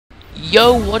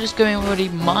Yo, what is going on, everybody?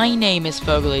 My name is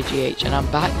FogelAGH and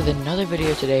I'm back with another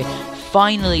video today.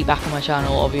 Finally back on my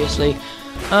channel, obviously.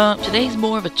 Today's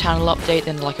more of a channel update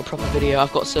than like a proper video.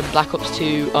 I've got some Black Ops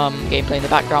 2 gameplay in the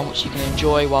background which you can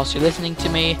enjoy whilst you're listening to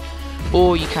me,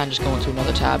 or you can just go onto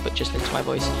another tab but just listen to my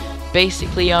voice.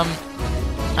 Basically, I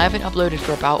haven't uploaded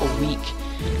for about a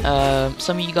week.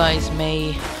 Some of you guys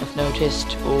may have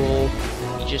noticed, or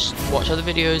you just watch other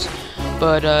videos,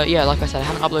 but yeah, like I said, I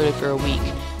haven't uploaded for a week.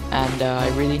 And I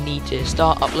really need to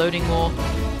start uploading more,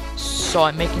 so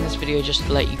I'm making this video just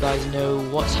to let you guys know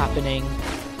what's happening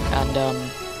and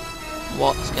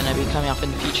what's going to be coming up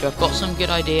in the future. I've got some good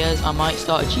ideas. I might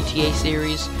start a GTA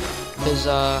series, because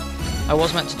I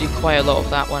was meant to do quite a lot of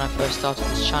that when I first started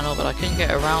this channel, but I couldn't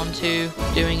get around to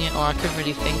doing it, or I couldn't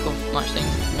really think of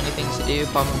many things to do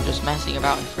apart from just messing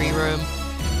about in free roam.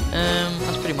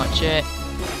 That's pretty much it.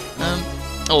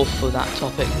 All for that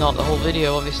topic, not the whole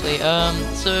video, obviously.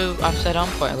 So I've said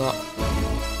quite a lot.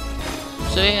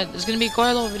 So yeah, there's gonna be quite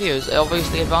a lot of videos.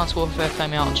 Obviously, Advanced Warfare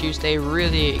coming out on Tuesday.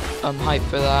 Really hyped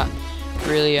for that.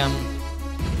 Really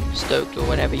stoked, or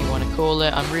whatever you want to call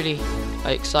it. I'm really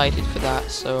excited for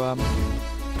that. So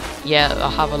yeah, I'll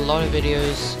have a lot of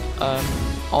videos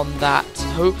on that.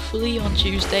 Hopefully on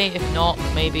Tuesday. If not,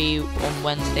 maybe on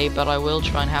Wednesday. But I will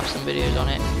try and have some videos on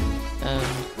it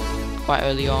quite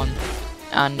early on.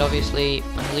 And obviously,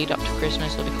 in the lead up to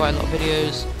Christmas, there'll be quite a lot of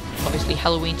videos. Obviously,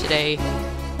 Halloween today.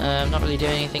 I'm not really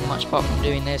doing anything much apart from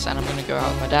doing this, and I'm going to go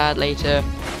out with my dad later,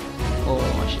 or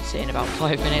I should say in about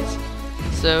 5 minutes.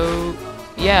 So,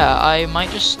 yeah, I might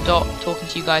just stop talking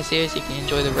to you guys here so you can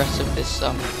enjoy the rest of this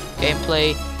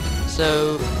gameplay.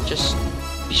 So, just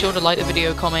be sure to like the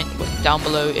video, comment down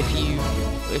below if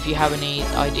you have any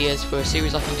ideas for a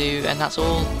series I can do, and that's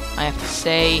all I have to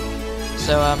say.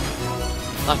 So,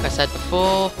 like I said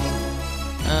before,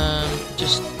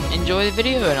 just enjoy the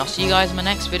video, and I'll see you guys in my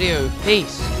next video.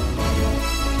 Peace.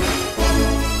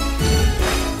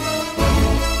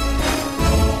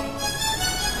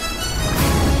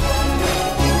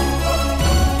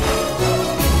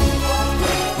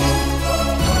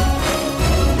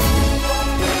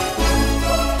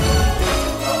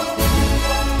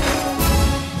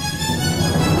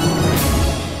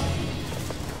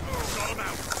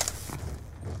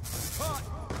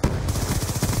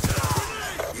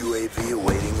 UAV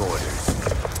awaiting orders.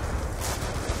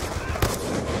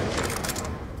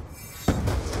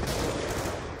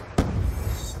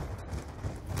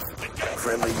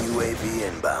 Friendly UAV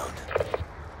inbound.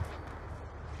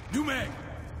 New mag.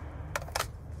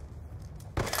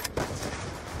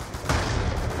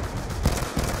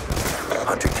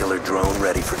 Hunter-killer drone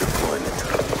ready for deployment.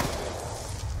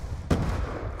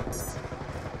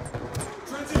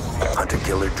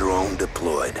 Hunter-killer drone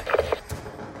deployed.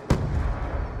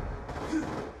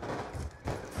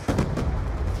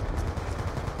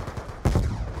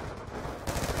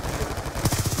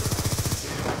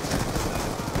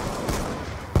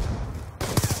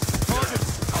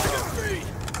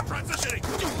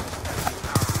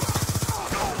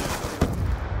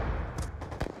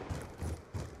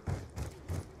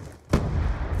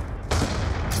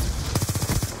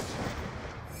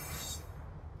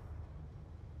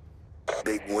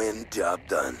 Big win, job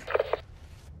done.